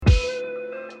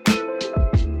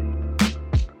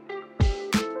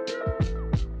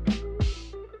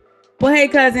Well, hey,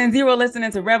 cousins, you were listening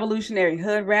to Revolutionary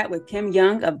Hood Rat with Kim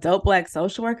Young of Dope Black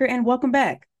Social Worker, and welcome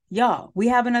back. Y'all, we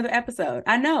have another episode.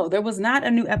 I know there was not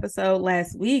a new episode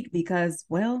last week because,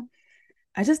 well,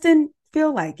 I just didn't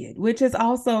feel like it, which has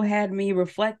also had me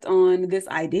reflect on this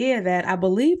idea that I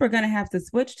believe we're going to have to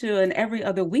switch to an every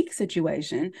other week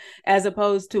situation as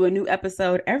opposed to a new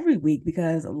episode every week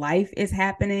because life is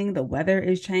happening, the weather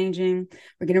is changing.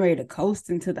 We're getting ready to coast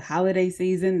into the holiday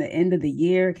season, the end of the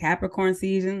year, Capricorn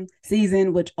season,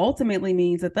 which ultimately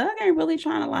means that Thug ain't really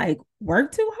trying to like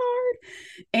work too hard.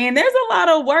 And there's a lot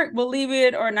of work, believe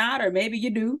it or not, or maybe you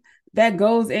do, that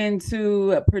goes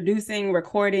into producing,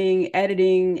 recording,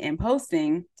 editing, and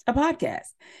posting a podcast.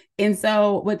 And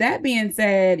so, with that being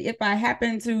said, if I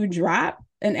happen to drop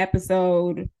an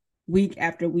episode week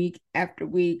after week after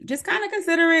week, just kind of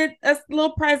consider it a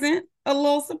little present, a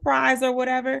little surprise or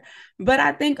whatever. But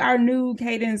I think our new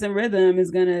cadence and rhythm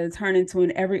is going to turn into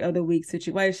an every other week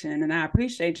situation. And I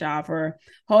appreciate y'all for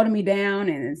holding me down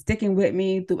and sticking with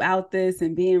me throughout this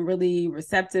and being really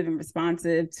receptive and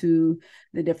responsive to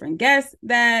the different guests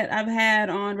that I've had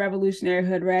on Revolutionary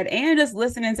Hood Rat and just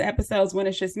listening to episodes when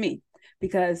it's just me.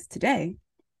 Because today,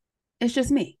 it's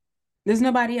just me. There's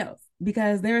nobody else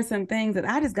because there are some things that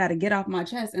I just got to get off my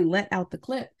chest and let out the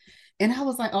clip. And I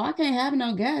was like, oh, I can't have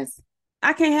no guests.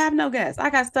 I can't have no guests.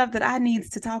 I got stuff that I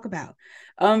need to talk about.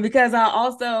 Because I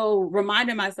also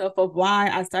reminded myself of why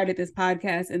I started this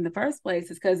podcast in the first place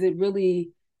is because it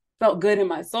really felt good in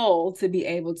my soul to be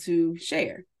able to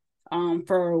share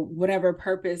for whatever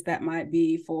purpose that might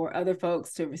be for other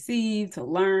folks to receive, to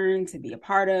learn, to be a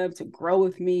part of, to grow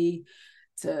with me,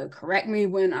 to correct me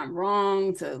when I'm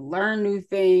wrong, to learn new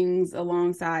things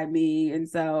alongside me. And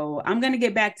so I'm going to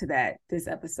get back to that this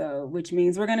episode, which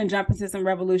means we're going to jump into some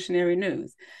revolutionary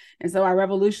news. And so our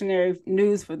revolutionary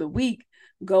news for the week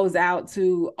goes out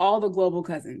to all the global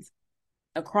cousins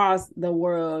across the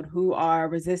world who are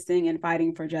resisting and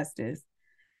fighting for justice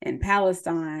in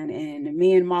Palestine and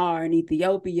Myanmar and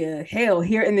Ethiopia, hell,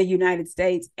 here in the United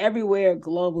States, everywhere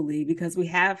globally, because we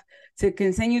have to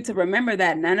continue to remember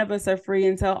that none of us are free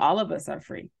until all of us are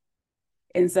free.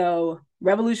 And so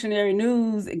revolutionary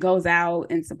news goes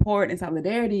out and support and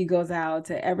solidarity goes out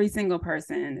to every single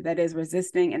person that is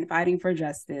resisting and fighting for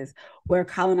justice where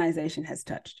colonization has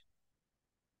touched.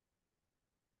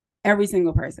 Every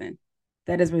single person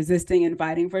that is resisting and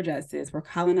fighting for justice where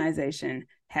colonization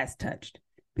has touched.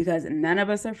 Because none of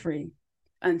us are free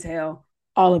until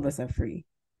all of us are free.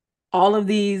 All of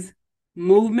these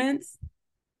movements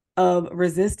of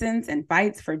resistance and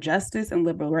fights for justice and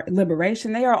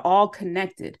liberation, they are all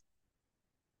connected.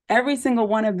 Every single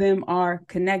one of them are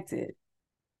connected.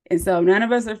 And so none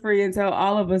of us are free until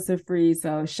all of us are free.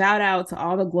 So shout out to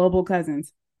all the global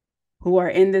cousins who are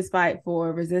in this fight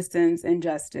for resistance and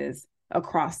justice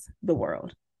across the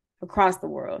world.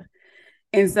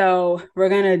 And so we're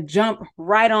going to jump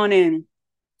right on in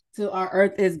to our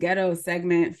Earth is Ghetto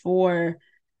segment for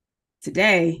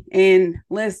today. And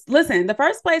listen, the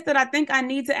first place that I think I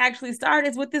need to actually start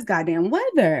is with this goddamn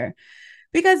weather.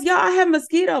 Because y'all, I have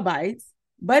mosquito bites,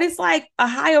 but it's like a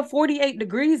high of 48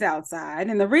 degrees outside.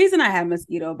 And the reason I have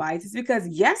mosquito bites is because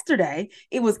yesterday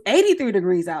it was 83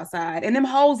 degrees outside and them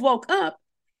hoes woke up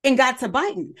and got to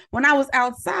biting when I was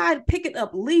outside picking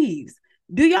up leaves.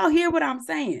 Do y'all hear what I'm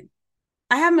saying?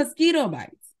 I have mosquito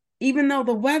bites, even though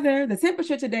the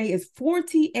temperature today is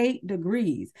 48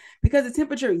 degrees because the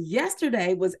temperature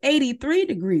yesterday was 83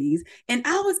 degrees. And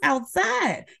I was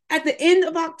outside at the end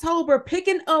of October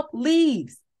picking up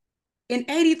leaves in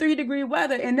 83-degree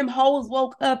weather. And them hoes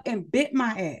woke up and bit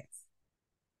my ass.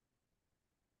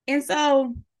 And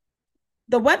so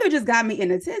the weather just got me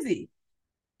in a tizzy.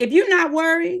 If you're not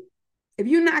worried, if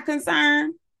you're not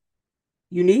concerned,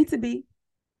 you need to be.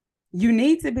 You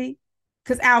need to be.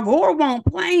 Because Al Gore won't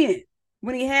play it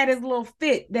when he had his little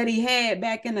fit that he had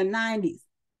back in the 90s.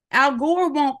 Al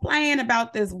Gore won't playing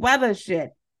about this weather shit.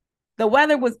 The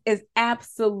weather is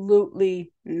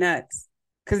absolutely nuts.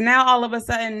 Because now all of a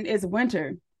sudden it's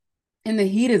winter and the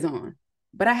heat is on.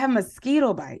 But I have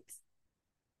mosquito bites.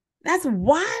 That's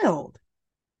wild.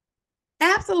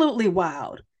 Absolutely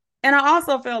wild. And I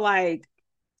also feel like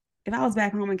if I was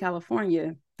back home in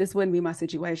California, this wouldn't be my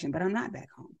situation. But I'm not back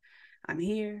home. I'm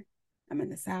here. I'm in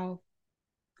the South.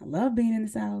 I love being in the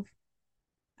South.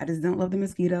 I just don't love the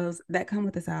mosquitoes that come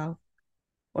with the South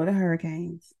or the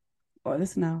hurricanes or the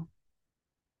snow.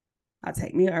 I'll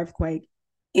take me an earthquake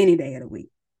any day of the week.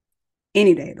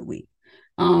 Any day of the week.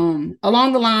 Along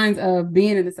the lines of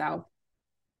being in the South,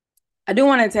 I do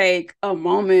want to take a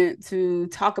moment to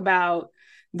talk about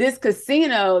this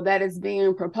casino that is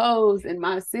being proposed in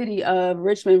my city of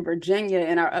Richmond, Virginia,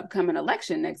 in our upcoming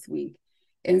election next week.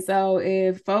 And so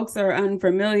if folks are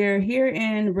unfamiliar here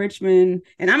in Richmond,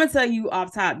 and I'm gonna tell you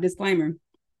off top, disclaimer,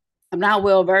 I'm not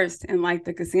well versed in like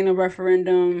the casino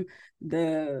referendum,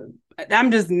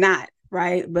 I'm just not,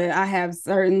 right? But I have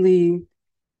certainly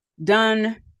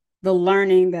done the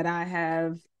learning that I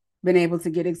have been able to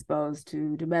get exposed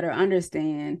to better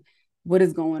understand what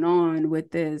is going on with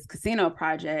this casino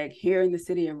project here in the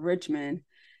city of Richmond.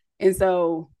 And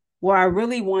so where I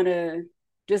really want to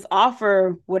just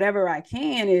offer whatever I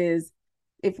can is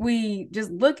if we just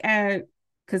look at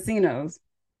casinos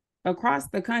across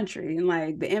the country and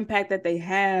like the impact that they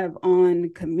have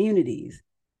on communities,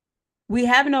 we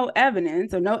have no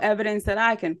evidence, or no evidence that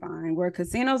I can find, where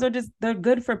casinos are just, they're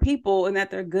good for people and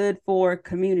that they're good for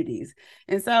communities.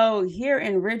 And so here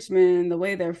in Richmond, the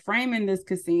way they're framing this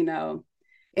casino,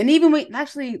 and even we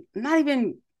actually not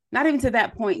even to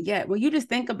that point yet, when you just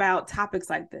think about topics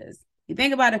like this, you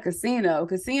think about a casino,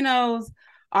 casinos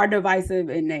are divisive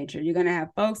in nature. You're going to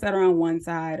have folks that are on one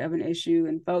side of an issue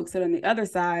and folks that are on the other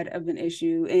side of an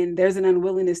issue, and there's an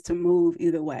unwillingness to move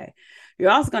either way. You're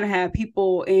also going to have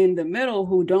people in the middle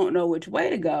who don't know which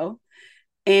way to go.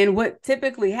 And what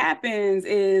typically happens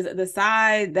is the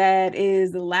side that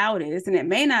is the loudest, and it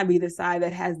may not be the side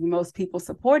that has the most people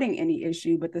supporting any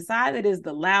issue, but the side that is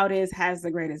the loudest, has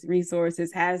the greatest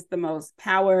resources, has the most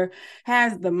power,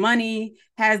 has the money,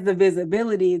 has the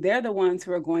visibility, they're the ones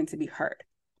who are going to be hurt.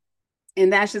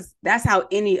 And that's how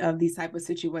any of these type of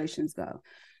situations go.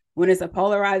 When it's a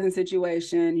polarizing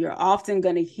situation, you're often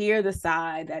going to hear the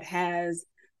side that has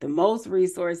the most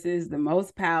resources, the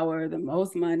most power, the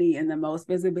most money, and the most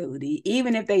visibility,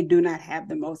 even if they do not have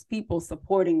the most people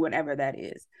supporting whatever that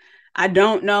is. I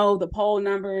don't know the poll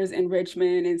numbers in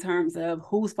Richmond in terms of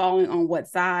who's falling on what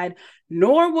side,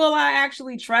 nor will I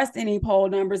actually trust any poll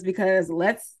numbers, because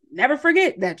let's never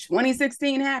forget that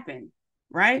 2016 happened,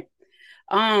 right?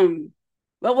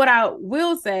 But what I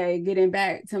will say, getting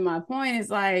back to my point, is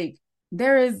like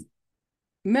there is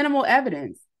minimal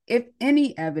evidence, if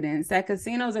any evidence, that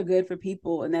casinos are good for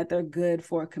people and that they're good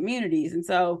for communities. And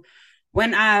so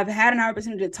when I've had an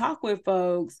opportunity to talk with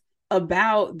folks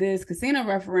about this casino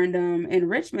referendum in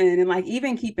Richmond, and like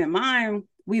even keep in mind,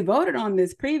 we voted on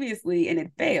this previously and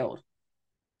it failed.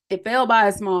 It failed by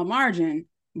a small margin,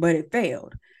 but it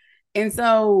failed. And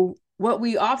so what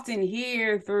we often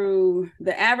hear through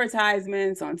the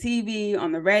advertisements on TV,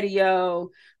 on the radio,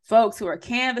 folks who are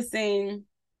canvassing,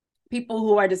 people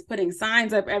who are just putting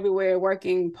signs up everywhere,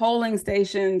 working polling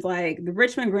stations, like the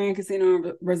Richmond Grand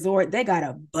Casino Resort, they got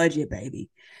a budget, baby.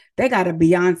 They got a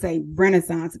Beyonce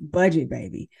Renaissance budget,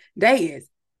 baby. They is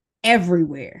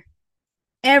everywhere,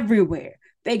 everywhere.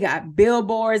 They got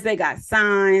billboards, they got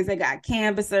signs, they got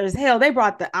canvassers. Hell, they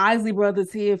brought the Isley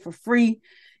Brothers here for free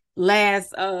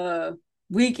last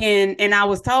weekend, and I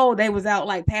was told they was out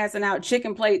like passing out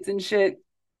chicken plates and shit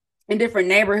in different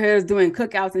neighborhoods doing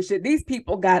cookouts and shit. These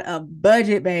people got a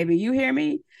budget, baby. You hear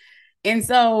me? And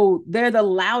so they're the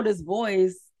loudest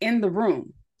voice in the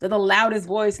room. They're the loudest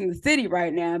voice in the city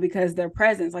right now because their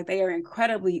presence, like they are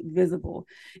incredibly visible.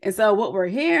 And so what we're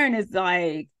hearing is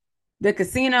like the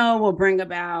casino will bring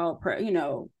about,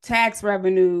 tax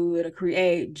revenue. It'll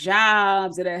create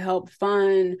jobs. It'll help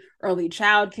fund early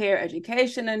childcare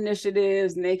education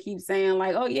initiatives. And they keep saying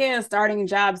like, oh yeah, starting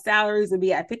job salaries will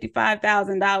be at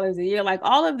 $55,000 a year. Like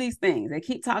all of these things. They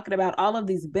keep talking about all of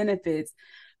these benefits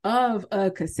of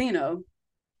a casino.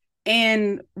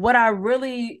 And what I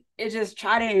really is just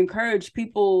try to encourage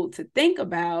people to think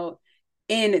about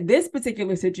in this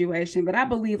particular situation, but I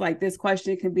believe like this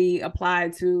question can be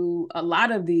applied to a lot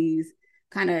of these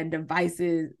kind of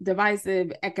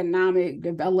divisive economic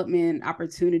development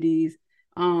opportunities,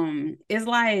 is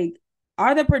like,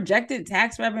 are the projected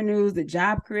tax revenues, the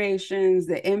job creations,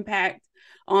 the impact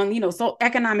on, so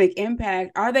economic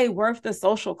impact, are they worth the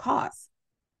social costs?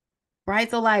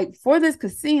 Right? So like for this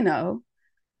casino,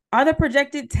 are the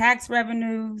projected tax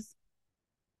revenues,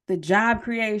 the job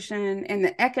creation, and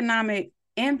the economic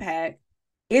impact,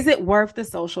 is it worth the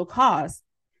social cost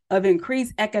of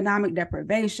increased economic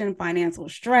deprivation, financial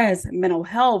stress, mental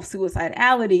health,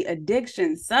 suicidality,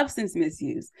 addiction, substance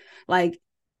misuse? Like,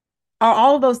 are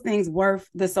all of those things worth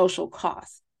the social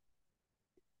cost?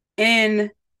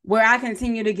 And where I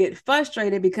continue to get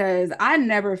frustrated, because I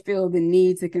never feel the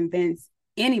need to convince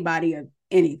anybody of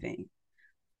anything.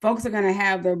 Folks are going to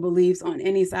have their beliefs on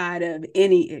any side of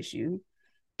any issue.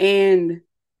 And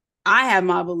I have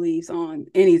my beliefs on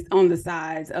the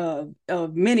sides of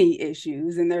many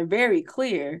issues, and they're very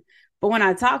clear. But when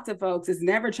I talk to folks, it's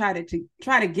never try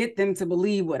to get them to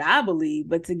believe what I believe,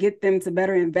 but to get them to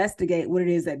better investigate what it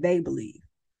is that they believe.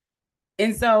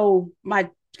 And so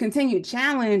my continued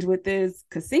challenge with this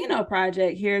casino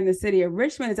project here in the city of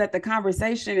Richmond is that the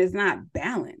conversation is not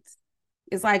balanced.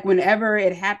 It's like whenever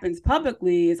it happens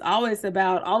publicly, it's always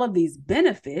about all of these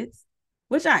benefits,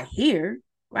 which I hear,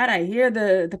 right? I hear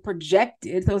the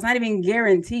projected, so it's not even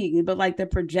guaranteed, but like the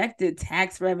projected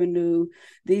tax revenue,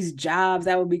 these jobs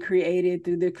that will be created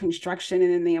through the construction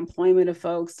and then the employment of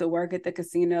folks to work at the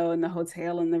casino and the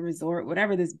hotel and the resort,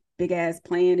 whatever this big ass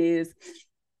plan is.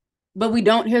 But we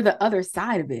don't hear the other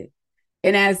side of it.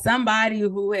 And as somebody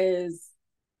who is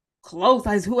close,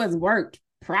 as who has worked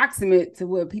proximate to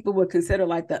what people would consider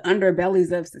like the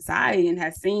underbellies of society and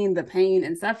has seen the pain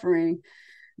and suffering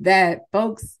that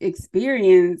folks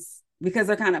experience because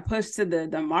they're kind of pushed to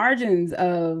the margins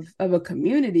of a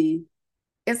community,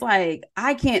 it's like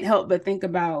I can't help but think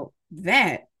about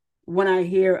that when I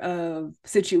hear of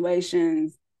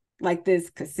situations like this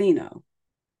casino.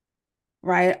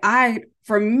 Right?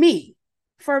 For me,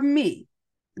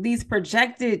 these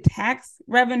projected tax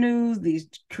revenues, these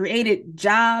created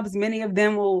jobs, many of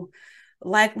them will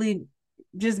likely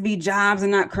just be jobs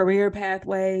and not career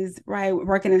pathways, right?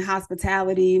 Working in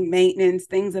hospitality, maintenance,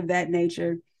 things of that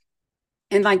nature.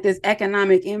 And like this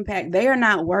economic impact, they are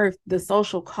not worth the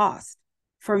social cost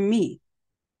for me.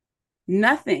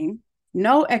 Nothing,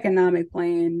 no economic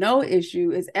plan, no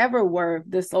issue is ever worth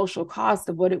the social cost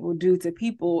of what it will do to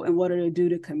people and what it'll do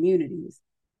to communities.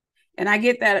 And I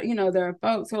get that, there are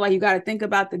folks who are like, you got to think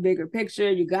about the bigger picture.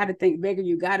 You got to think bigger.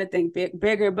 You got to think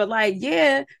bigger. But like,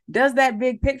 yeah, does that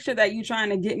big picture that you're trying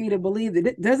to get me to believe,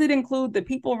 does it include the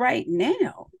people right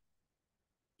now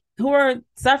who are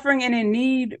suffering and in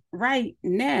need right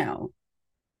now?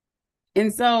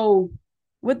 And so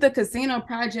with the casino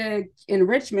project in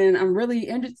Richmond, I'm really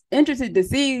interested to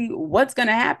see what's going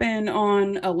to happen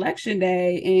on election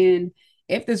day and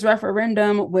if this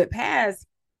referendum would pass.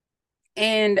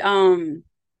 And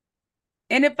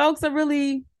if folks are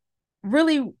really,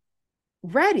 really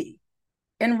ready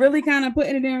and really kind of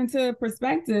putting it into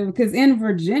perspective, because in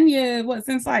Virginia,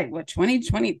 since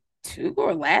 2022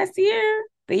 or last year,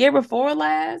 the year before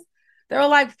last, there were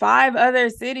like 4 or 5 other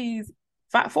cities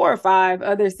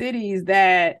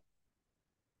that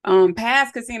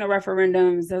passed casino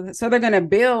referendums. So they're going to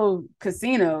build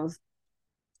casinos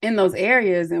in those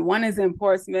areas, and one is in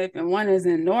Portsmouth and one is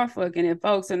in Norfolk. And if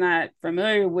folks are not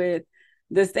familiar with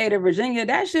the state of Virginia,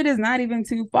 that shit is not even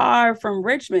too far from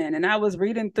Richmond. And I was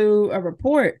reading through a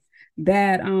report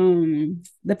that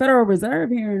the Federal Reserve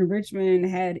here in Richmond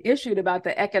had issued about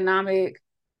the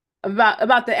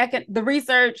the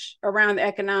research around the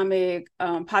economic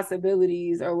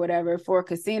possibilities or whatever for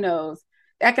casinos,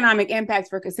 economic impacts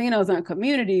for casinos on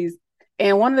communities.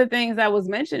 And one of the things that was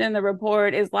mentioned in the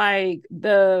report is like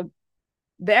the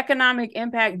economic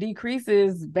impact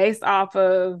decreases based off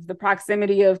of the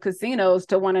proximity of casinos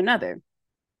to one another.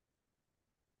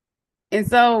 And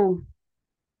so,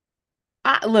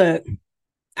 I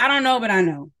don't know, but I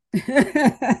know.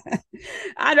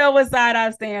 I know what side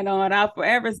I stand on. I'll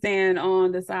forever stand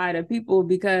on the side of people,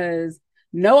 because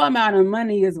no amount of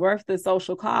money is worth the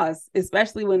social cost,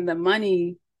 especially when the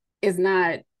money is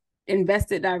not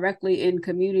invested directly in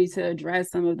community to address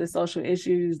some of the social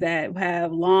issues that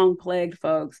have long plagued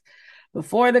folks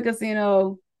before the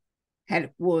casino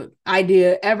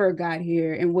idea ever got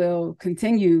here, and will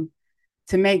continue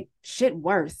to make shit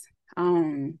worse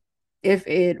if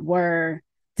it were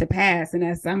to pass. And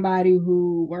as somebody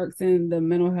who works in the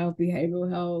mental health, behavioral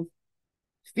health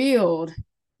field,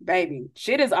 baby,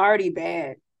 shit is already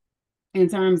bad in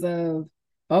terms of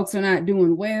folks are not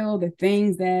doing well. The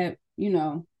things that,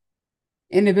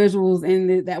 individuals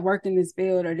that work in this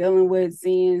field are dealing with,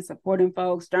 seeing, supporting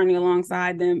folks, journeying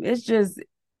alongside them.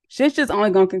 Shit's just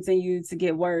only going to continue to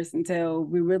get worse until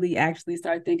we really actually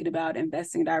start thinking about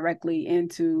investing directly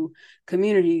into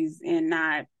communities and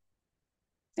not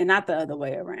the other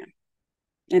way around.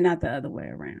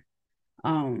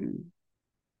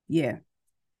 Yeah.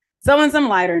 So in some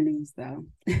lighter news, though,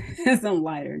 it seemed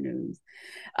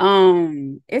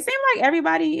like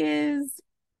everybody is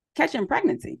catching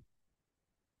pregnancy.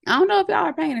 I don't know if y'all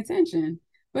are paying attention,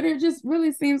 but it just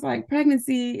really seems like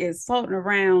pregnancy is floating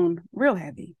around real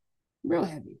heavy. Real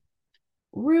heavy.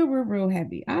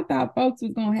 I thought folks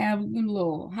was going to have them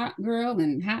little hot girl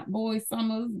and hot boy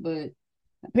summers, but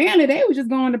apparently they was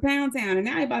just going to Pound Town, and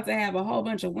now they're about to have a whole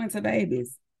bunch of winter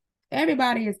babies.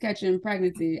 Everybody is catching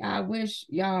pregnancy. I wish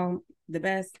y'all the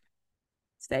best.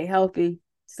 Stay healthy,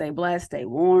 stay blessed, stay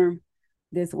warm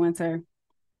this winter.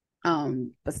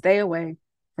 But stay away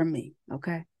from me,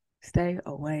 okay? Stay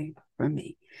away from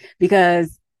me,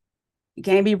 because you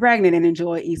can't be pregnant and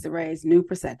enjoy Issa Rae's new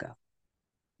Prosecco.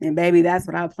 And baby, that's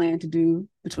what I plan to do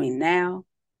between now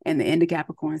and the end of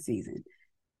Capricorn season.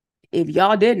 If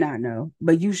y'all did not know,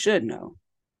 but you should know,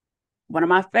 one of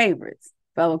my favorites,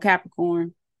 fellow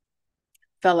Capricorn,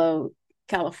 fellow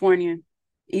Californian,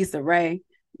 Issa Rae,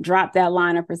 dropped that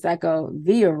line of Prosecco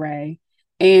via Ray.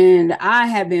 And I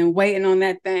have been waiting on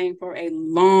that thing for a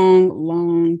long,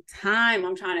 long time.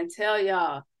 I'm trying to tell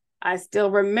y'all, I still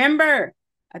remember.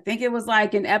 I think it was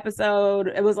like an episode.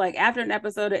 It was like after an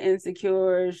episode of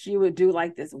Insecure, she would do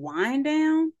like this wind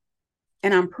down.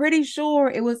 And I'm pretty sure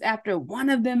it was after one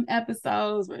of them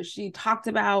episodes where she talked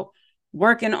about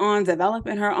working on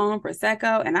developing her own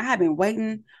Prosecco. And I have been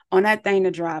waiting on that thing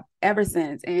to drop ever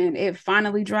since. And it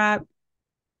finally dropped.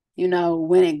 You know,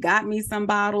 when it got me some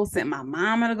bottles, sent my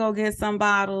mama to go get some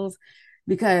bottles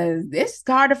because it's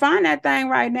hard to find that thing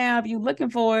right now. If you're looking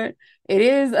for it, it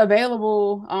is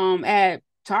available at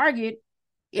Target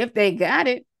if they got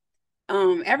it.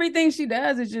 Everything she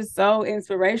does is just so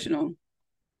inspirational.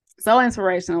 So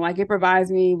inspirational. Like it provides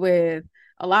me with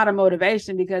a lot of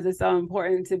motivation because it's so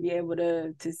important to be able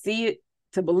to see it,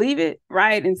 to believe it,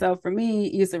 right? And so for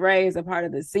me, Issa Rae is a part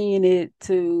of the seeing it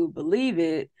to believe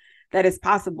it, that it's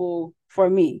possible for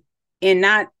me, and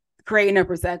not creating a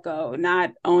Prosecco,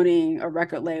 not owning a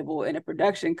record label and a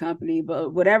production company,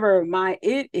 but whatever my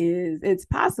it is, it's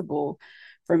possible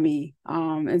for me.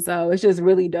 And so it's just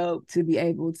really dope to be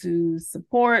able to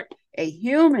support a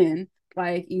human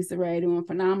like Issa Rae doing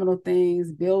phenomenal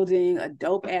things, building a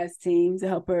dope ass team to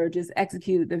help her just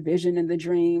execute the vision and the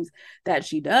dreams that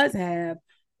she does have,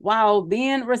 while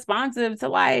being responsive to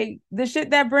like the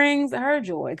shit that brings her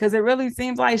joy. Cause it really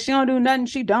seems like she don't do nothing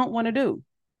she don't want to do.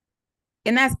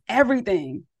 And that's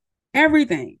everything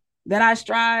that I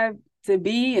strive to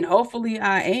be. And hopefully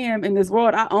I am in this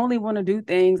world. I only want to do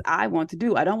things I want to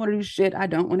do. I don't want to do shit I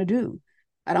don't want to do.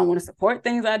 I don't want to support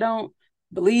things I don't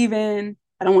believe in.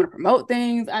 I don't want to promote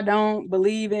things I don't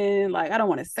believe in. Like, I don't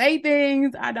want to say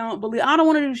things I don't believe. I don't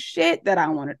want to do shit that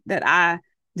I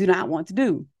do not want to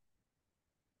do.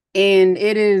 And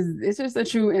it's just a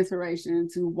true inspiration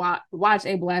to watch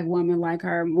a Black woman like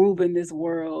her move in this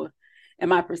world. And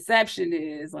my perception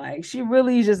is like, she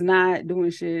really just not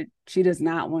doing shit she does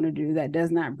not want to do, that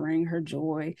does not bring her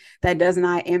joy, that does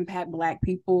not impact Black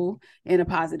people in a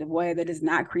positive way, that does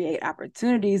not create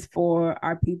opportunities for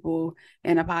our people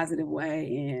in a positive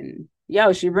way. And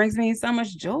she brings me so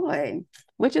much joy,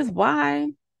 which is why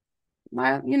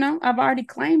I've already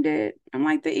claimed it. I'm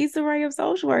like the Issa Rae of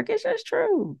social work. It's just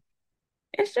true.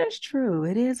 It's just true.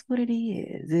 It is what it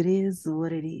is. It is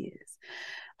what it is.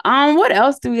 What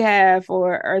else do we have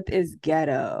for Earth is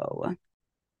Ghetto?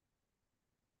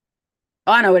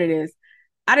 Oh, I know what it is.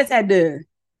 I just had to.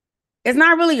 It's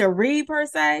not really a read per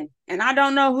se, and I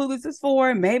don't know who this is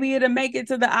for. Maybe it'll make it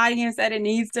to the audience that it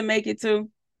needs to make it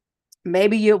to.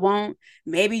 Maybe it won't.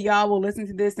 Maybe y'all will listen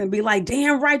to this and be like,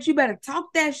 damn right, you better talk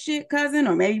that shit, cousin.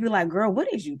 Or maybe be like, girl,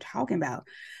 what is you talking about?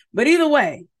 But either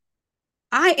way,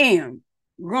 I am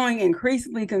growing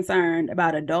increasingly concerned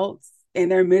about adults and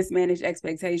their mismanaged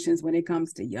expectations when it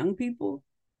comes to young people.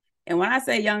 And when I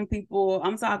say young people,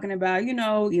 I'm talking about,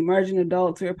 emerging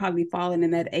adults who are probably falling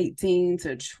in that 18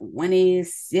 to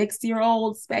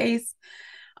 26-year-old space.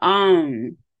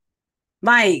 Like,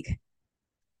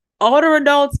 older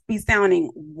adults be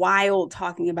sounding wild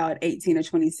talking about 18 or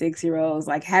 26-year-olds,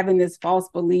 like having this false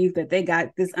belief that they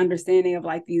got this understanding of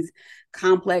like these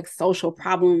complex social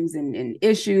problems and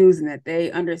issues, and that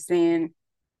they understand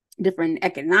different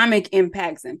economic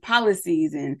impacts and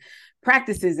policies and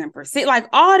practices and like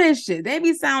all this shit. They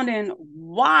be sounding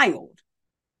wild,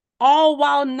 all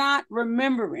while not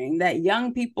remembering that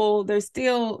young people, they're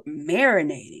still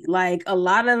marinating. Like a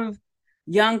lot of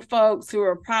young folks who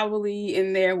are probably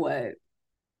in their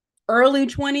early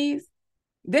 20s,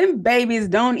 them babies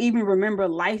don't even remember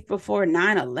life before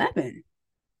 9/11.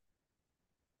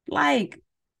 Like,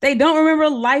 they don't remember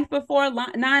life before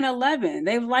 9/11.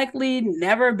 They've likely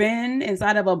never been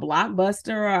inside of a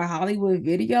Blockbuster or a Hollywood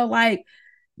video. Like,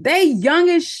 they young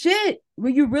as shit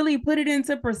when you really put it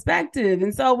into perspective.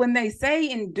 And so when they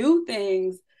say and do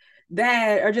things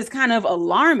that are just kind of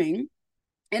alarming,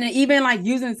 and even like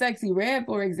using Sexy Red,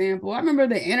 for example, I remember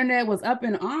the internet was up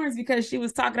in arms because she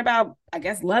was talking about, I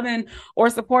guess, loving or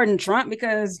supporting Trump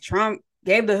because Trump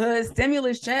gave the hood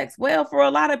stimulus checks. Well, for a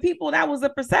lot of people, that was a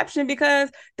perception because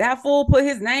that fool put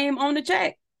his name on the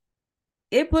check.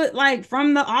 It put like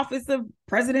from the office of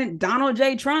President Donald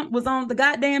J. Trump was on the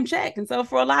goddamn check. And so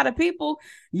for a lot of people,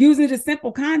 using just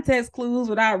simple context clues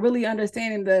without really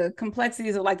understanding the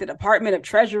complexities of like the Department of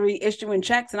Treasury issuing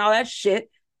checks and all that shit,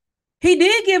 he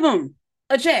did give him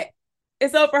a check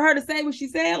And so for her to say what she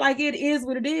said, like, it is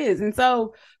what it is. And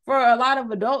so for a lot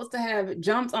of adults to have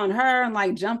jumped on her and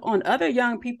like jump on other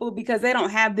young people because they don't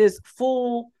have this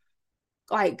full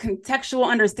like contextual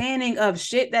understanding of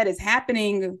shit that is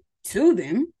happening to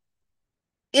them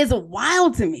is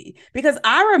wild to me, because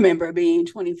I remember being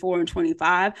 24 and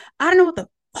 25. I don't know what the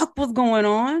fuck was going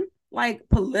on like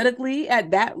politically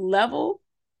at that level.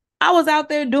 I was out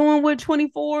there doing what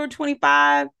 24,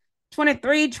 25,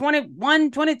 23,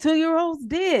 21, 22 year olds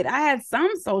did. I had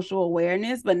some social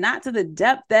awareness, but not to the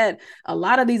depth that a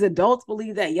lot of these adults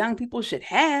believe that young people should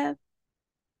have.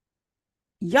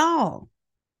 Y'all,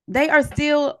 they are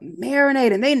still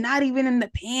marinating. They not even in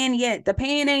the pan yet. The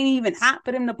pan ain't even hot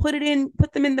for them to put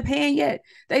them in the pan yet.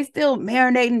 They still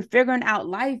marinating, figuring out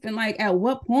life. And like, at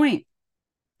what point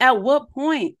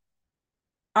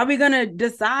are we going to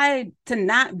decide to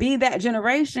not be that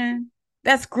generation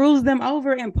that screws them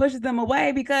over and pushes them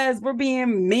away because we're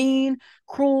being mean,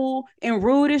 cruel, and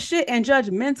rude as shit and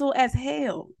judgmental as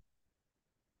hell?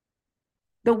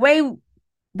 The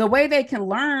way they can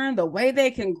learn, the way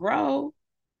they can grow,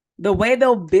 the way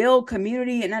they'll build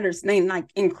community and understand, like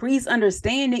increase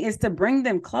understanding, is to bring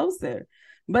them closer.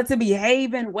 But to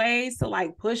behave in ways to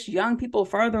like push young people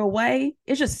further away,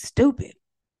 it's just stupid.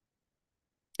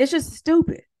 It's just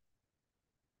stupid.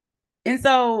 And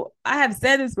so I have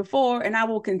said this before, and I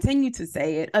will continue to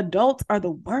say it. Adults are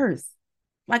the worst.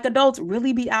 Like, adults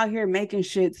really be out here making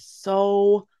shit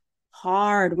so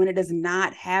hard when it does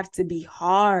not have to be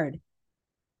hard,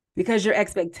 because your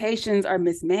expectations are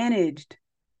mismanaged.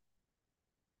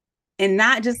 And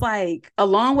not just like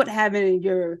along with having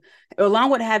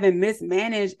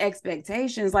mismanaged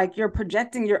expectations, like you're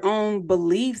projecting your own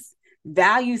beliefs,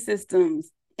 value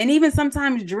systems, and even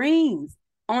sometimes dreams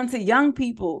onto young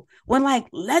people, when like,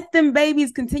 let them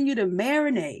babies continue to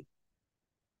marinate.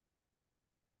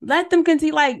 Let them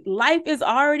continue. Like, life is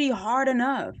already hard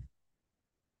enough.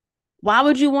 Why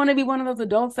would you want to be one of those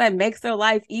adults that makes their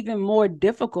life even more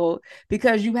difficult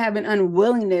because you have an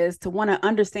unwillingness to want to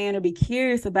understand or be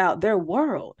curious about their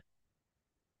world?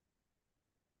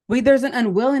 There's an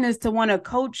unwillingness to want to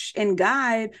coach and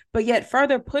guide, but yet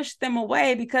further push them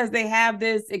away because they have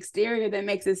this exterior that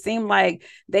makes it seem like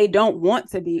they don't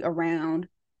want to be around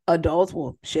adults.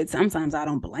 Well, shit, sometimes I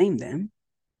don't blame them.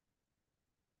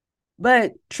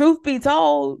 But truth be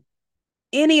told,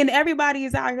 any and everybody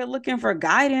is out here looking for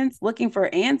guidance, looking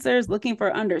for answers, looking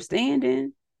for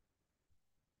understanding.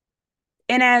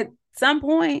 And at some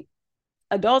point,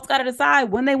 adults got to decide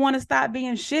when they want to stop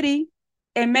being shitty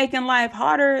and making life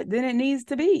harder than it needs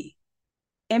to be,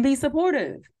 and be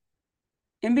supportive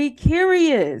and be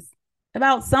curious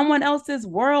about someone else's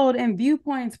world and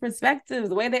viewpoints, perspectives,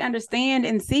 the way they understand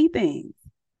and see things.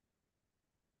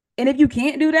 And if you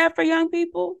can't do that for young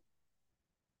people,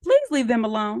 please leave them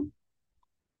alone.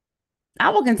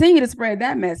 I will continue to spread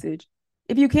that message.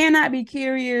 If you cannot be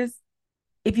curious,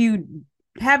 if you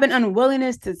have an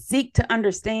unwillingness to seek to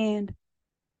understand,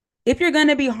 if you're going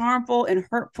to be harmful and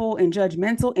hurtful and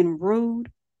judgmental and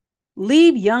rude,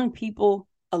 leave young people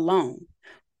alone.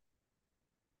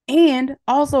 And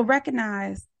also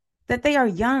recognize that they are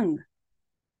young.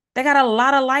 They got a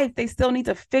lot of life they still need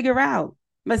to figure out,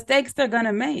 mistakes they're going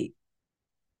to make.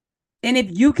 And if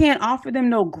you can't offer them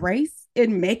no grace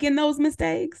in making those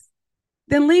mistakes,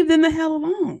 then leave them the hell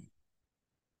alone.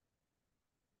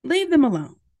 Leave them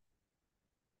alone.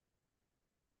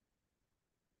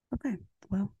 Okay,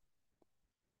 well,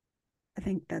 I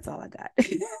think that's all I got.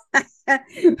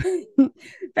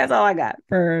 That's all I got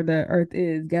for the Earth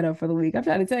is Ghetto for the week. I'm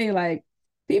trying to tell you, like,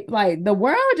 people, like, the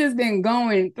world just been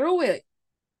going through it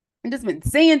and just been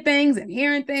seeing things and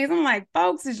hearing things. I'm like,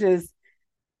 folks,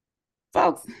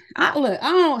 I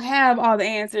don't have all the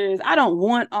answers. I don't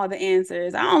want all the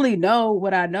answers. I only know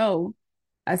what I know.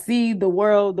 I see the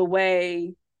world the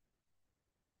way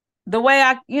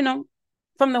I,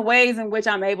 from the ways in which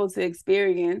I'm able to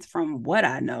experience from what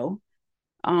I know.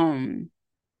 And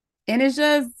it's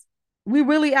just, we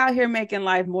really out here making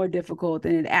life more difficult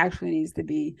than it actually needs to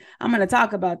be. I'm going to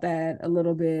talk about that a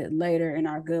little bit later in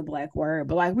our Good Black Word,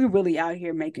 but like, we really out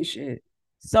here making shit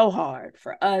so hard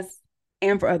for us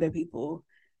and for other people.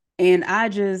 And I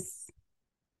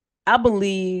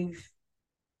believe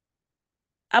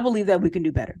that we can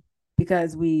do better,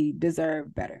 because we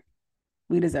deserve better.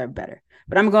 We deserve better.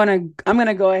 But I'm going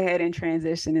to go ahead and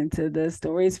transition into the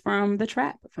stories from the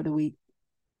trap for the week.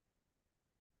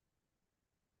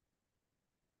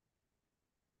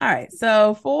 All right.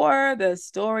 So for the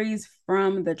stories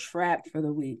from the trap for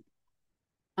the week.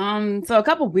 So a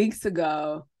couple weeks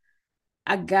ago,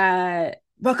 let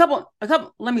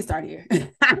me start here.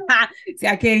 See,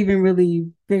 I can't even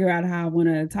really figure out how I want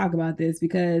to talk about this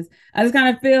because I just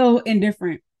kind of feel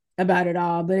indifferent about it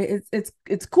all. But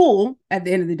it's cool at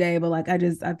the end of the day. But like I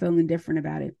feel indifferent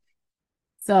about it.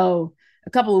 So a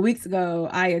couple of weeks ago,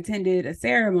 I attended a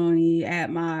ceremony at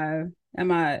my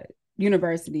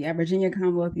university, at Virginia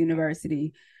Commonwealth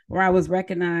University, where I was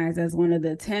recognized as one of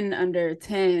the 10 under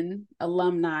 10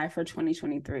 alumni for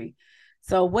 2023.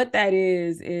 So what that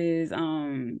is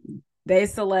they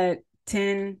select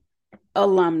 10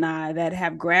 alumni that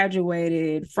have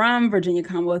graduated from Virginia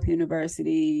Commonwealth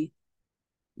University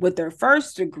with their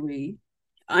first degree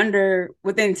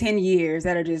within 10 years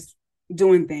that are just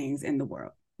doing things in the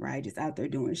world, right? Just out there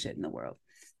doing shit in the world.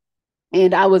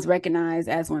 And I was recognized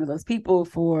as one of those people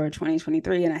for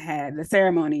 2023. And I had the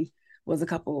ceremony was a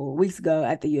couple of weeks ago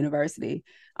at the university,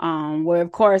 where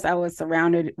of course I was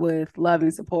surrounded with love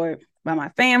and support by my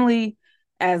family,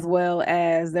 as well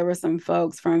as there were some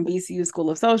folks from VCU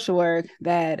School of Social Work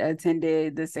that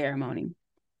attended the ceremony.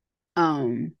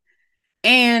 And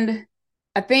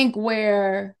I think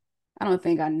I don't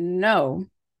think I know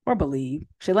or believe.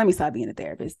 Let me stop being a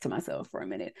therapist to myself for a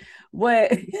minute.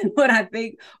 What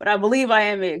I believe I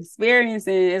am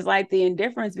experiencing is like the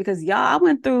indifference because y'all, I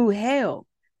went through hell.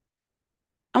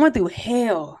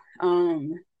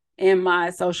 In my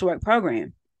social work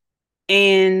program.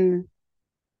 And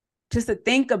just to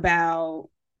think about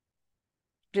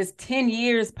just 10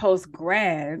 years post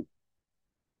grad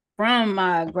from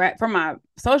my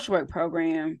social work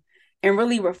program and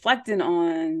really reflecting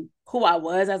on who I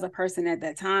was as a person at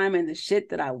that time and the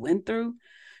shit that I went through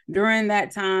during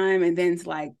that time, and then to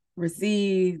like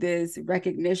receive this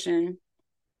recognition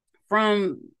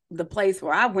from the place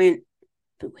where I went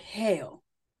through hell.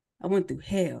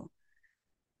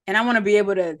 And I want to be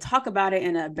able to talk about it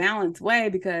in a balanced way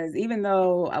because even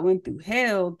though I went through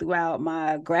hell throughout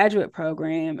my graduate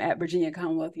program at Virginia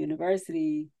Commonwealth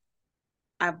University,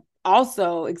 I've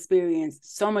also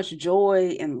experienced so much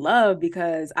joy and love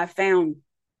because I found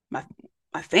my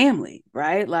family,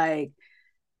 right? Like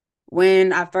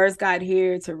when I first got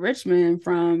here to Richmond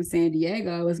from San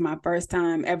Diego, it was my first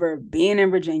time ever being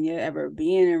in Virginia, ever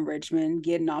being in Richmond,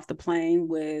 getting off the plane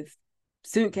with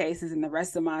suitcases, and the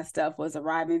rest of my stuff was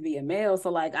arriving via mail.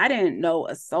 So like I didn't know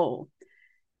a soul.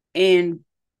 And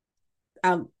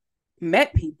I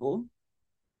met people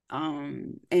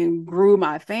and grew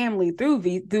my family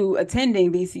through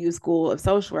attending VCU School of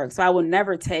Social Work. So I will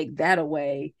never take that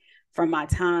away from my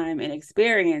time and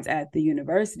experience at the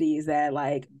university, is that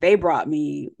like they brought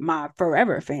me my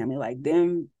forever family. Like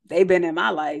they've been in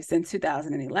my life since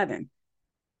 2011.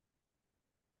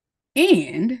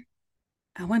 And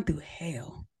I went through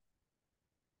hell.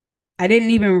 I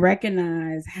didn't even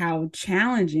recognize how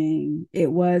challenging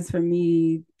it was for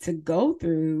me to go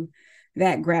through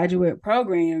that graduate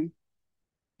program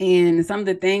and some of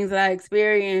the things that I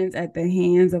experienced at the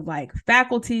hands of like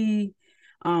faculty,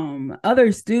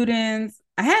 other students.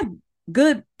 I had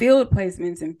good field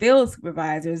placements and field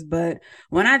supervisors, but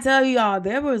when I tell you all,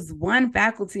 there was one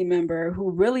faculty member who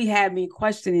really had me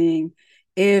questioning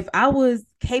if I was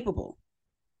capable,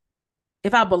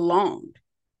 if I belonged.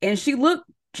 And she looked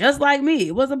just like me.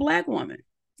 It was a Black woman.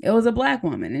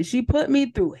 And she put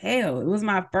me through hell. It was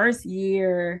my first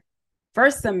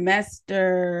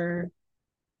semester.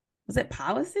 Was it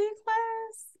policy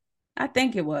class? I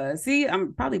think it was. See,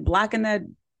 I'm probably blocking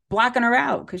her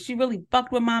out because she really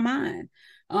fucked with my mind.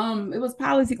 It was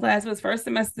policy class. It was first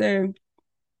semester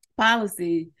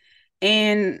policy.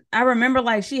 And I remember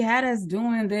like she had us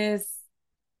doing this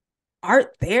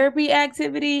art therapy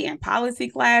activity in policy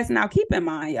class. Now keep in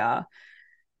mind, y'all,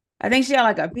 I think she had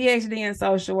like a PhD in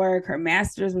social work. Her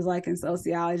master's was like in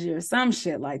sociology or some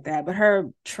shit like that. But her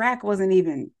track wasn't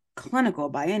even clinical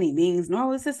by any means, nor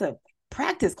was this a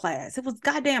practice class. It was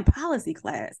goddamn policy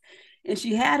class. And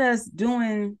she had us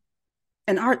doing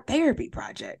an art therapy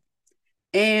project.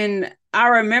 And I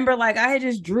remember like I had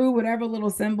just drew whatever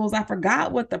little symbols. I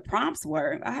forgot what the prompts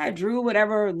were. I had drew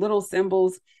whatever little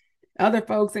symbols. Other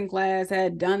folks in class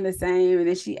had done the same. And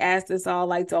then she asked us all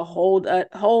like to hold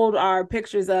our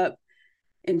pictures up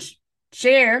and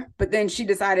share. But then she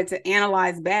decided to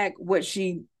analyze back what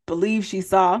she believed she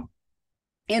saw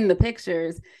in the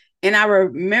pictures. And I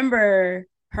remember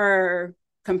her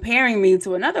comparing me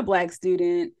to another Black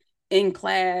student in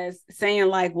class, saying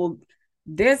like, well,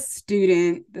 this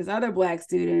other Black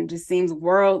student just seems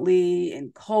worldly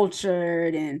and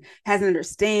cultured and has an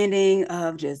understanding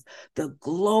of just the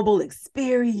global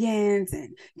experience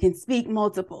and can speak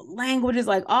multiple languages,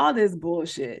 like all this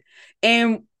bullshit.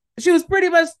 And she was pretty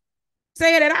much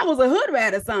saying that I was a hood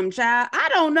rat or something, child. I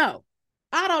don't know.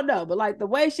 But like the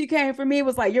way she came for me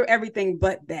was like, you're everything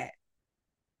but that.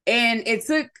 And it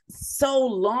took so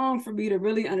long for me to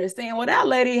really understand, well, that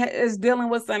lady is dealing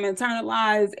with some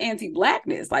internalized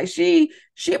anti-blackness. Like she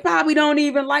probably don't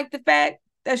even like the fact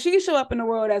that she show up in the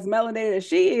world as melanated as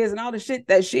she is and all the shit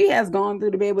that she has gone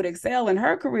through to be able to excel in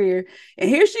her career. And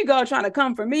here she go trying to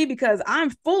come for me because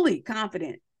I'm fully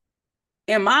confident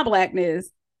in my blackness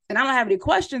and I don't have any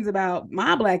questions about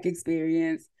my black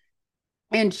experience.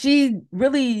 And she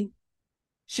really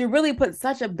put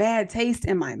such a bad taste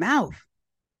in my mouth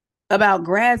about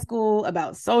grad school,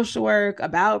 about social work,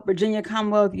 about Virginia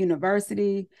Commonwealth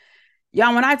University.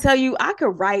 Y'all, when I tell you, I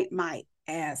could write my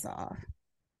ass off.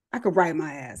 I could write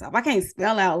my ass off. I can't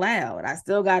spell out loud. I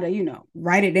still got to,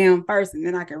 write it down first and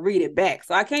then I can read it back.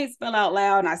 So I can't spell out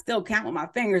loud and I still count with my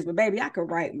fingers, but baby, I could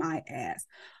write my ass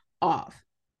off.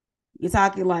 You're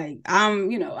talking like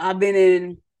I've been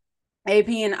in AP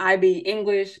and IB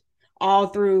English all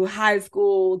through high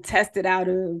school, tested out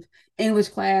of English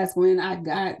class when I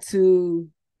got to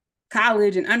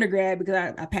college and undergrad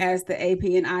because I passed the AP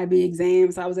and IB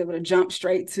exams. So I was able to jump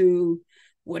straight to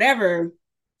whatever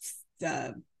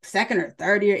second or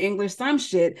third year English, some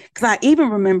shit. Because I even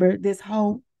remember this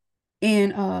hoe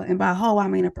and by hoe, I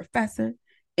mean a professor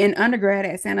in undergrad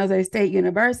at San Jose State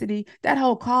University. That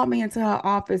hoe called me into her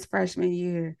office freshman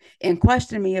year and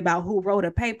questioned me about who wrote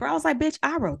a paper. I was like, bitch,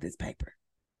 I wrote this paper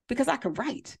because I could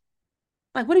write.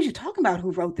 Like, what are you talking about?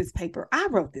 Who wrote this paper? I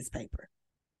wrote this paper.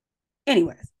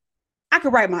 Anyways, I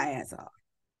could write my ass off.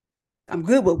 I'm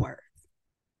good with words.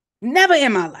 Never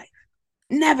in my life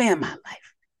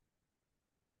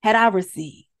had I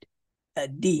received a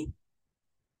D.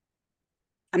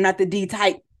 I'm not the D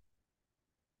type.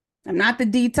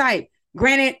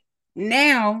 Granted,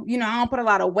 now, I don't put a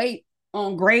lot of weight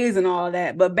on grades and all of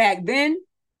that. But back then,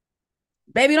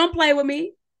 baby, don't play with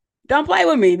me. Don't play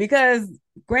with me because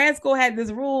grad school had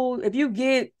this rule. If you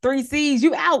get 3 C's,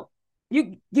 you out.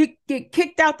 You get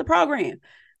kicked out the program.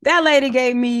 That lady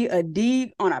gave me a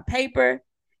D on a paper.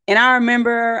 And I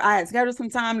remember I had scheduled some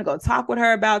time to go talk with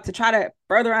her about to try to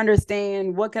further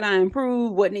understand what can I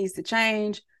improve, what needs to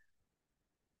change.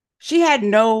 She had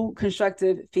no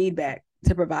constructive feedback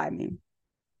to provide me.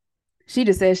 She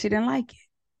just said she didn't like it.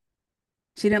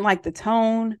 She didn't like the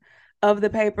tone of the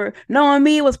paper. Knowing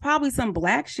me, it was probably some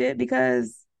black shit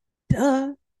because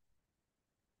duh.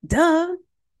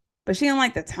 But she didn't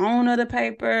like the tone of the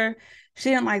paper. She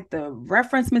didn't like the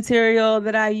reference material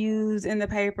that I used in the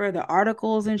paper, the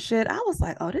articles and shit. I was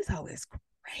like, oh, this hoe is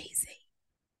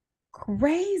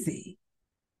crazy.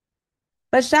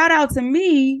 But shout out to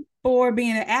me for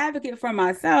being an advocate for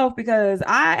myself because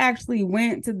I actually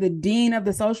went to the dean of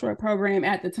the social work program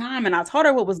at the time and I told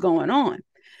her what was going on.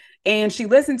 And she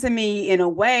listened to me in a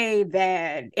way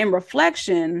that, in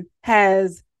reflection,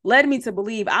 has led me to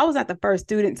believe I was not the first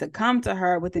student to come to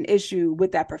her with an issue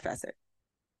with that professor.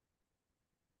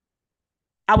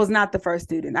 I was not the first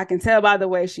student. I can tell by the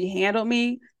way she handled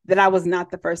me that I was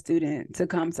not the first student to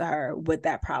come to her with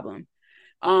that problem.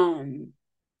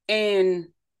 And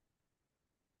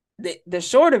the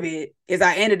short of it is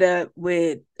I ended up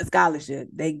with a scholarship.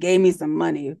 They gave me some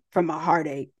money from my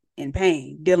heartache and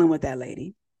pain dealing with that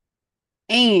lady.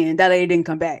 And that lady didn't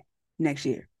come back next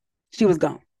year. She was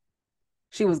gone.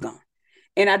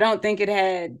 And I don't think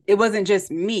it wasn't just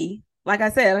me. Like I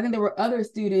said, I think there were other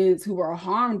students who were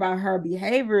harmed by her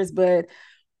behaviors. But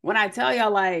when I tell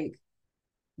y'all, like,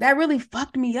 that really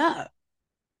fucked me up,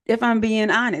 if I'm being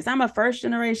honest. I'm a first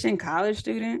generation college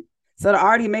student. So to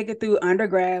already make it through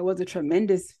undergrad was a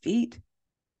tremendous feat.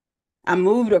 I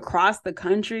moved across the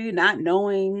country not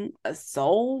knowing a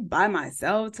soul by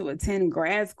myself to attend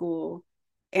grad school.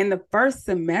 In the first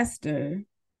semester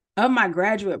of my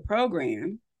graduate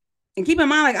program, and keep in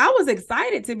mind, like, I was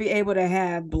excited to be able to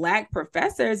have Black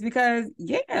professors because,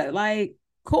 yeah, like,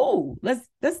 cool, let's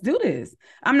do this.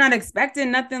 I'm not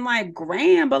expecting nothing like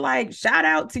grand, but like, shout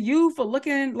out to you for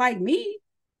looking like me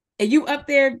and you up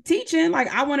there teaching. Like,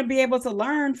 I want to be able to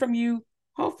learn from you,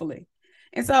 hopefully.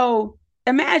 And so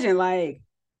imagine, like,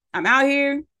 I'm out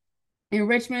here in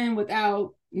Richmond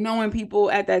without knowing people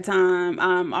at that time.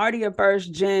 I'm already a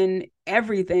first gen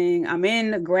everything. I'm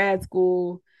in grad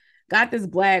school, got this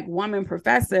Black woman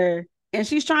professor, and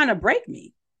she's trying to break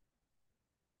me.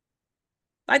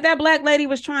 Like, that Black lady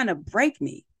was trying to break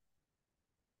me.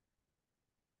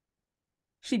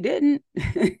 She didn't.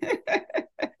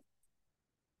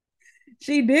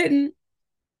 She didn't.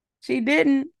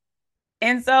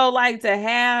 And so, like, to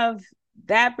have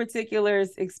that particular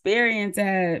experience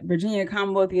at Virginia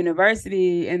Commonwealth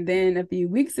University, and then a few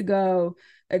weeks ago,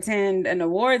 attend an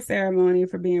award ceremony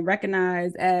for being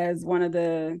recognized as one of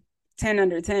the 10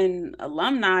 under 10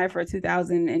 alumni for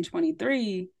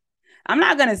 2023. I'm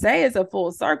not going to say it's a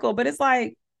full circle, but it's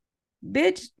like,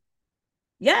 bitch,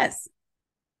 yes,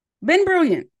 been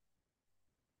brilliant.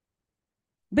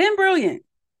 Been brilliant.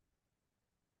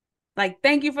 Like,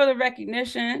 thank you for the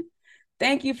recognition.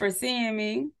 Thank you for seeing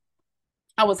me.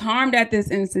 I was harmed at this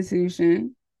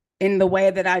institution in the way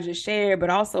that I just shared, but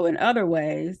also in other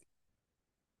ways.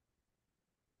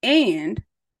 And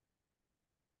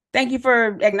thank you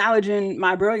for acknowledging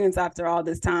my brilliance after all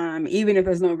this time, even if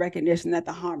there's no recognition that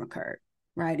the harm occurred,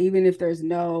 right? Even if there's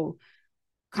no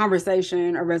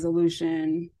conversation or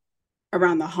resolution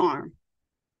around the harm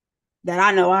that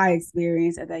I know I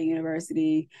experienced at that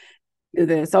university through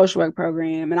the social work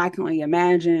program. And I can only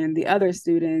imagine the other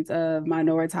students of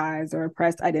minoritized or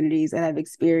oppressed identities that have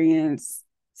experienced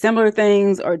similar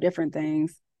things or different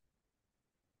things.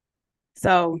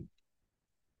 So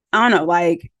I don't know,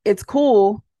 like it's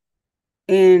cool,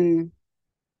 and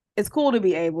it's cool to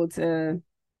be able to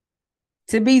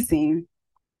be seen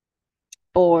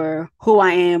for who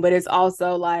I am, but it's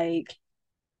also like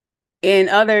in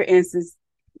other instances,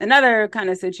 in other kind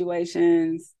of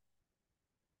situations,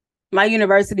 my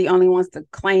university only wants to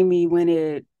claim me when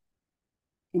it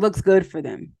looks good for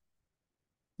them.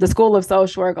 The School of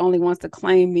Social Work only wants to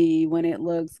claim me when it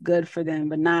looks good for them,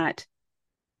 but not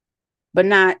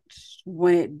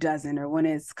when it doesn't, or when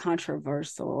it's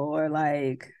controversial, or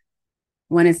like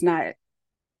when it's not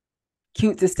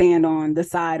cute to stand on the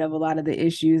side of a lot of the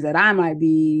issues that I might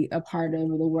be a part of,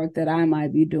 or the work that I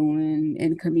might be doing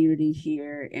in community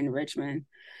here in Richmond.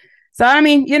 So I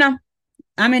mean,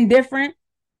 I'm indifferent.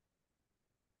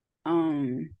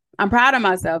 I'm proud of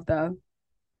myself though.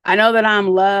 I know that I'm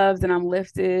loved and I'm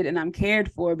lifted and I'm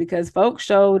cared for because folks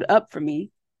showed up for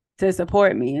me to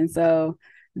support me. And so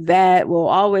that will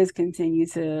always continue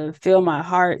to fill my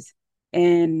heart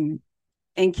and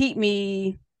keep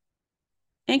me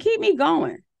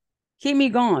going. Keep me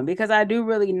going, because I do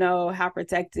really know how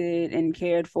protected and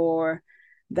cared for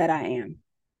that I am.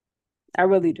 I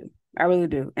really do. I really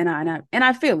do. And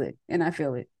I feel it. And I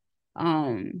feel it.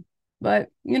 But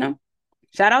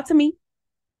shout out to me,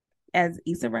 as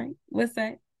Issa Rae would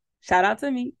say. Shout out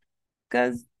to me,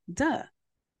 because duh,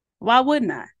 why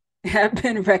wouldn't I have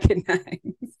been recognized?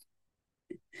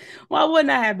 Why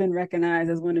wouldn't I have been recognized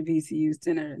as one of VCU's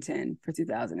 10 out of 10 for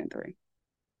 2003?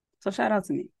 So shout out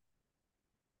to me.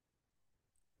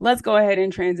 Let's go ahead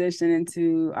and transition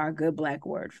into our good Black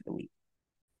word for the week.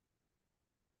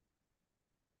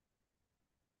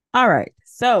 All right.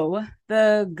 So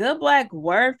the good Black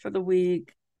word for the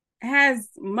week has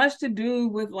much to do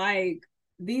with like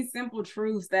these simple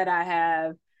truths that I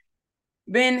have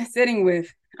been sitting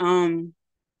with.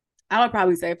 I would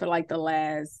probably say for like the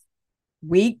last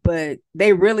week, but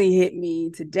they really hit me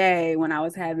today when I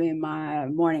was having my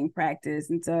morning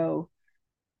practice. And so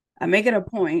I make it a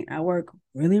point. I work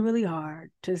really, really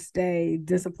hard to stay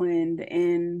disciplined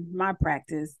in my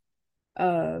practice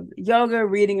of yoga,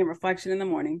 reading, and reflection in the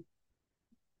morning.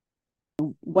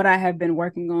 What I have been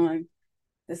working on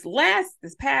this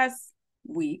past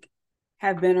week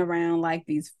have been around like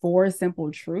these 4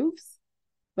 simple truths.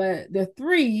 But the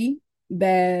 3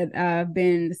 that I've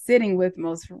been sitting with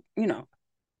most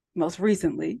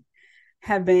recently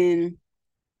have been: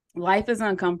 life is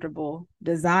uncomfortable,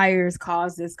 desires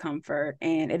cause discomfort,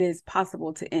 and it is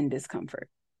possible to end discomfort.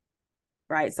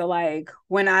 Right? So like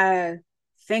when I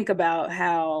think about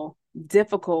how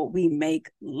difficult we make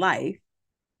life,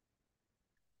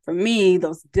 for me,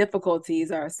 those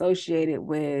difficulties are associated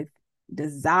with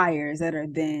desires that are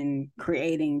then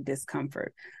creating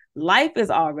discomfort. Life is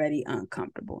already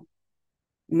uncomfortable,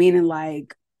 meaning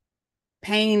like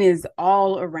pain is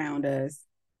all around us.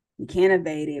 We can't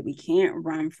evade it. We can't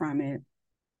run from it.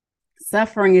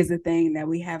 Suffering is a thing that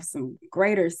we have some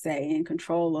greater say and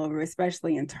control over,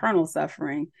 especially internal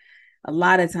suffering. A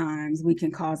lot of times we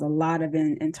can cause a lot of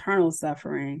internal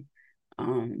suffering.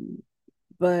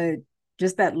 But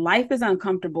just that life is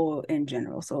uncomfortable in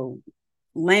general. So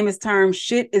lamest term,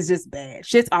 shit is just bad.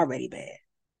 Shit's already bad.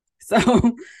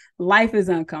 So life is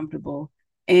uncomfortable.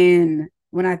 And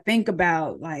when I think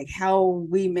about like how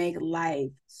we make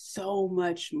life so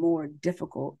much more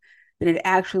difficult than it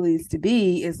actually is to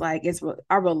be, is like it's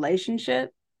our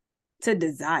relationship to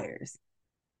desires,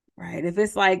 right? If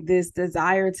it's like this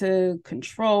desire to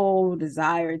control,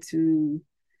 desire to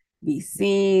be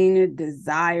seen,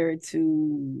 desire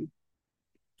to,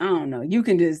 I don't know, you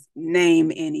can just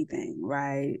name anything,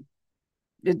 right?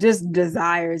 It's just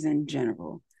desires in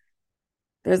general.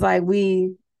 There's like,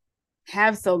 we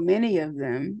have so many of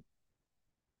them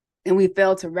and we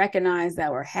fail to recognize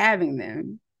that we're having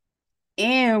them.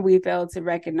 And we fail to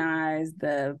recognize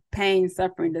the pain,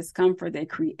 suffering, discomfort they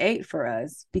create for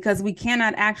us because we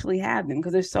cannot actually have them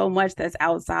because there's so much that's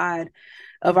outside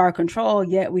of our control.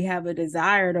 Yet we have a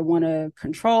desire to want to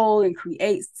control and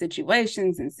create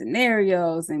situations and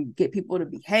scenarios and get people to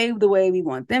behave the way we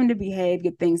want them to behave,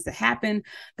 get things to happen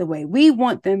the way we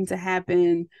want them to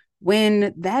happen,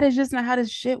 when that is just not how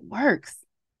this shit works.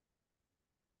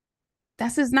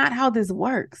 That's just not how this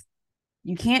works.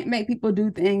 You can't make people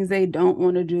do things they don't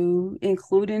want to do,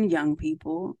 including young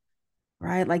people,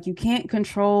 right? Like you can't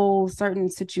control certain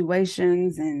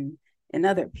situations and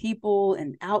other people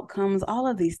and outcomes, all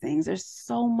of these things. There's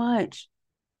so much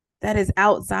that is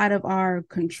outside of our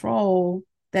control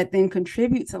that then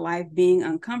contribute to life being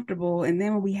uncomfortable. And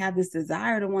then when we have this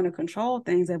desire to want to control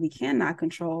things that we cannot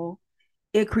control,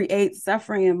 it creates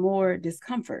suffering and more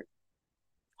discomfort.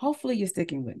 Hopefully you're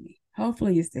sticking with me.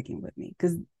 Hopefully you're sticking with me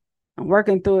because I'm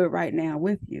working through it right now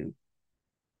with you.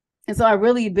 And so I've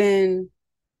really been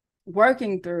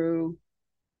working through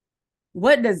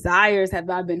what desires have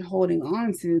I been holding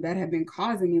on to that have been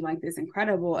causing me like this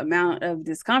incredible amount of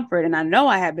discomfort. And I know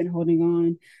I have been holding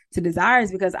on to desires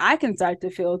because I can start to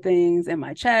feel things in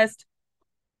my chest,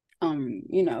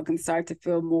 can start to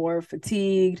feel more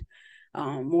fatigued,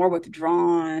 more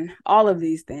withdrawn, all of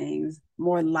these things,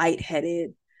 more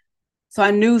lightheaded. So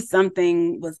I knew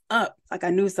something was up, like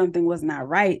I knew something was not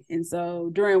right. And so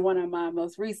during one of my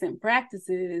most recent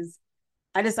practices,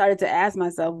 I just started to ask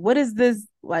myself, what is this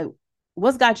like?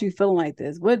 What's got you feeling like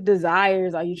this? What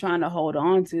desires are you trying to hold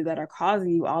on to that are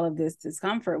causing you all of this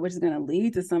discomfort, which is going to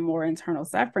lead to some more internal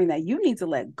suffering that you need to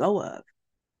let go of?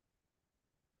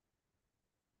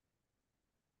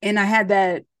 And I had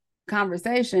that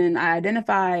conversation. I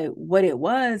identified what it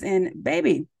was, and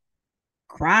baby,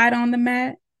 cried on the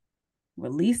mat,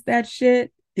 released that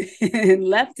shit, and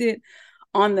left it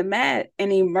on the mat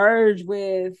and emerged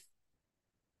with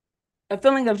a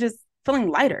feeling of just feeling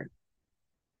lighter.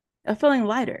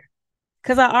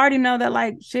 Because I already know that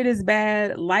like shit is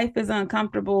bad, life is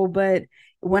uncomfortable. But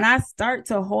when I start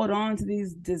to hold on to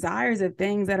these desires of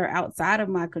things that are outside of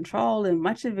my control, and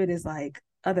much of it is like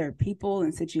other people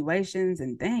and situations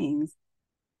and things,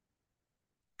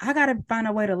 I got to find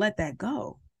a way to let that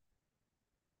go.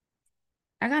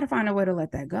 And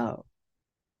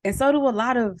so do a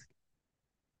lot of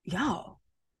y'all.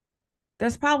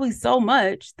 There's probably so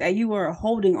much that you are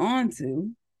holding on to,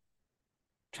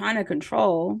 trying to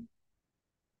control,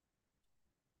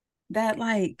 that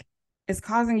like is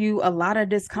causing you a lot of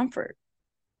discomfort,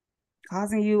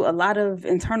 causing you a lot of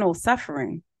internal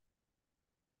suffering.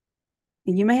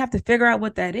 And you may have to figure out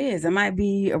what that is. It might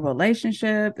be a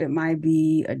relationship, it might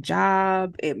be a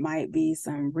job, it might be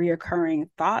some reoccurring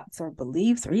thoughts or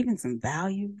beliefs, or even some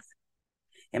values.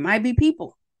 It might be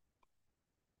people.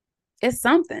 It's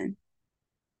something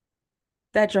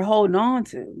that you're holding on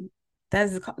to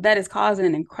that is causing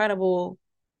an incredible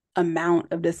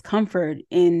amount of discomfort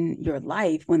in your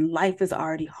life when life is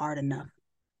already hard enough.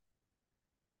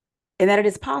 And that it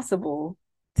is possible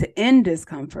to end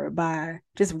discomfort by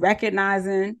just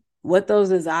recognizing what those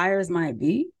desires might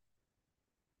be,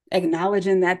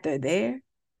 acknowledging that they're there,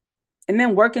 and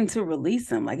then working to release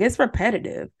them. Like it's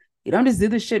repetitive. You don't just do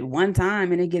the shit one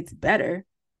time and it gets better.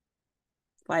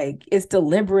 Like it's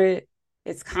deliberate,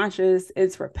 it's conscious,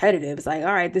 it's repetitive. It's like,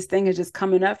 all right, this thing is just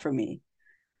coming up for me.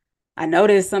 I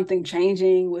notice something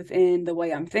changing within the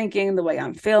way I'm thinking, the way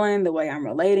I'm feeling, the way I'm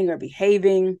relating or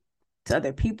behaving to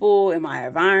other people in my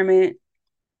environment.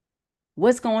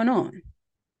 What's going on?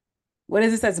 What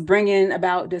is this that's bringing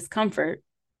about discomfort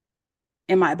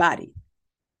in my body?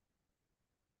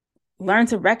 Learn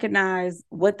to recognize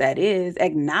what that is,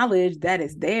 acknowledge that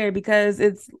it's there because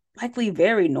it's likely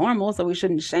very normal. So we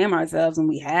shouldn't shame ourselves when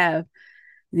we have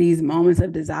these moments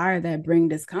of desire that bring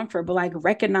discomfort, but like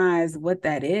recognize what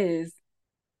that is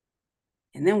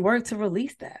and then work to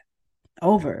release that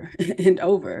over and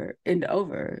over and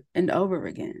over and over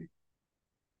again.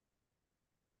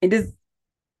 And just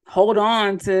hold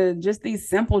on to just these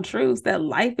simple truths that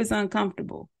life is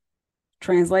uncomfortable.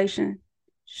 Translation,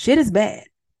 shit is bad.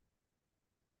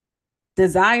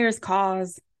 Desires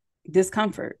cause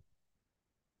discomfort.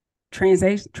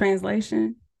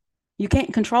 Translation, you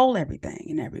can't control everything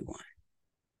and everyone.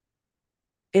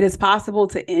 It is possible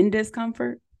to end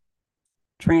discomfort.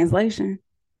 Translation,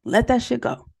 let that shit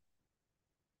go.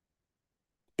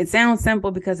 It sounds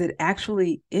simple because it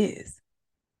actually is.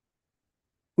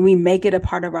 We make it a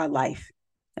part of our life,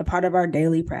 a part of our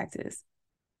daily practice.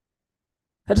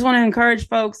 I just want to encourage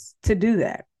folks to do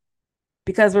that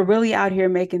because we're really out here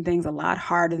making things a lot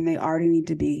harder than they already need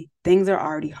to be. Things are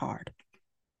already hard.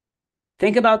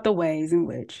 Think about the ways in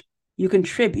which you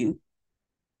contribute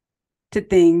to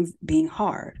things being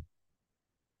hard.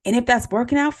 And if that's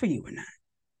working out for you or not.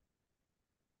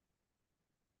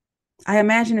 I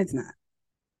imagine it's not.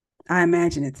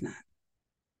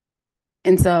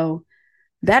 And so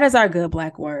that is our good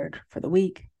Black word for the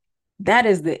week. That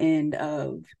is the end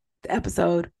of the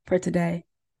episode for today.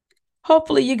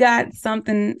 Hopefully you got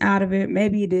something out of it.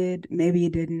 Maybe you did, maybe you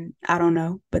didn't. I don't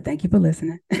know, but thank you for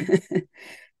listening.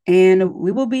 And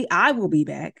I will be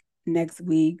back next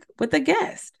week with a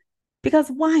guest, because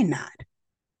why not?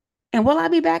 And will I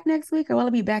be back next week, or will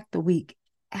I be back the week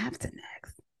after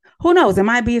next? Who knows? It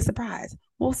might be a surprise.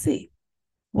 We'll see.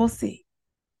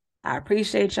 I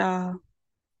appreciate y'all.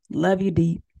 Love you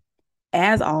deep.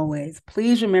 As always,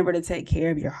 please remember to take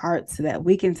care of your heart so that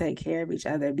we can take care of each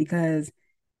other, because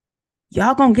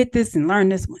y'all gonna get this and learn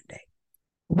this one day.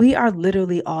 We are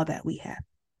literally all that we have.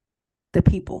 The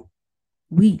people.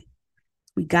 We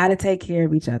got to take care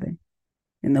of each other.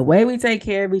 And the way we take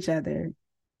care of each other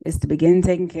is to begin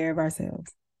taking care of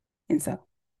ourselves. And so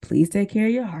please take care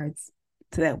of your hearts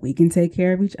so that we can take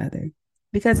care of each other,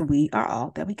 because we are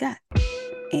all that we got.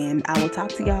 And I will talk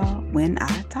to y'all when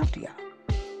I talk to y'all.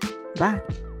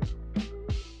 Bye.